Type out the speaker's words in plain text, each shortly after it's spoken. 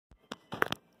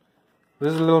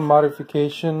This is a little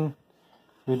modification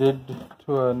we did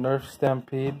to a Nerf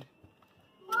Stampede.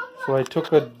 So I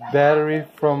took a battery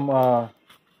from a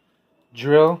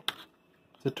drill.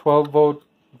 It's a 12 volt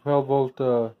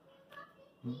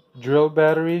drill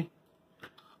battery,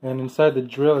 and inside the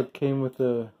drill it came with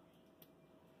a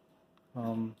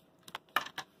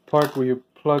part where you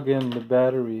plug in the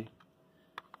battery.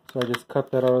 So I just cut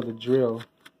that out of the drill.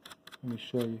 Let me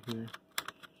show you here.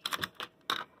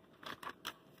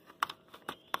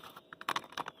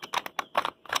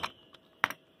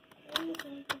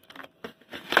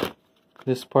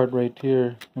 This part right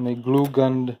here, and they glue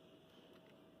gunned.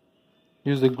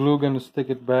 Use the glue gun to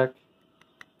stick it back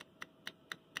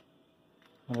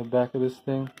on the back of this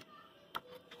thing,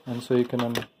 and so you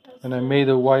can. And I made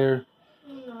the wire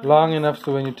long enough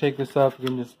so when you take this off, you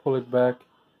can just pull it back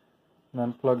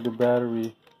and unplug the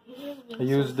battery. I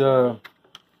used this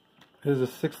is a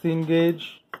 16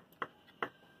 gauge.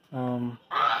 I'm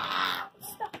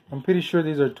pretty sure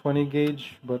these are 20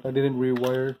 gauge, but I didn't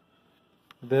rewire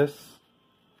this.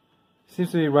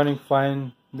 Seems to be running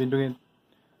fine. Been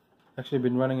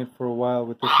running it for a while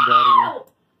with this battery,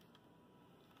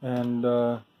 and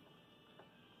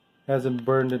hasn't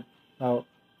burned it out.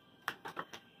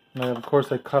 And of course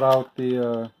I cut out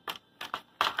the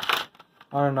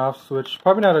on and off switch.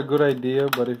 Probably not a good idea,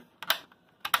 but if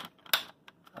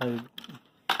I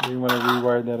didn't want to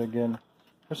rewire that again.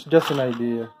 That's just an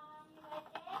idea.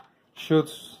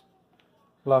 Shoots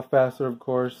a lot faster, of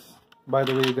course. By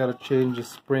the way, you gotta change the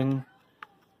spring.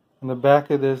 On the back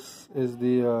of this is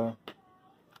the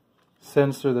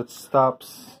sensor that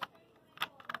stops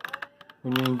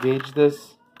when you engage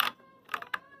this.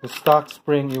 The stock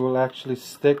spring, it will actually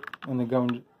stick, and the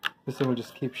gun, this thing will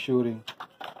just keep shooting.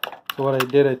 So what I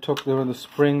did, I took one of the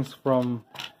springs from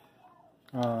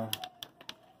one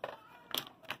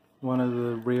of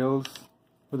the rails,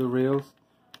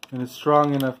 and it's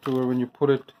strong enough to where when you put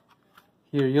it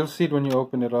here, you'll see it when you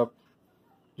open it up.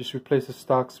 Just replace the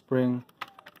stock spring,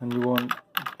 and you won't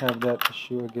have that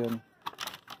issue again.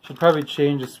 Should probably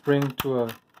change the spring to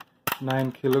a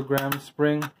 9 kilogram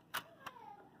spring,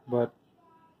 but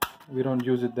we don't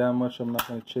use it that much. I'm not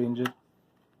going to change it.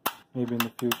 Maybe in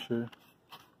the future.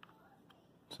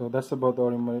 So that's about the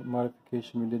only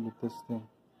modification we did with this thing.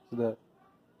 So that.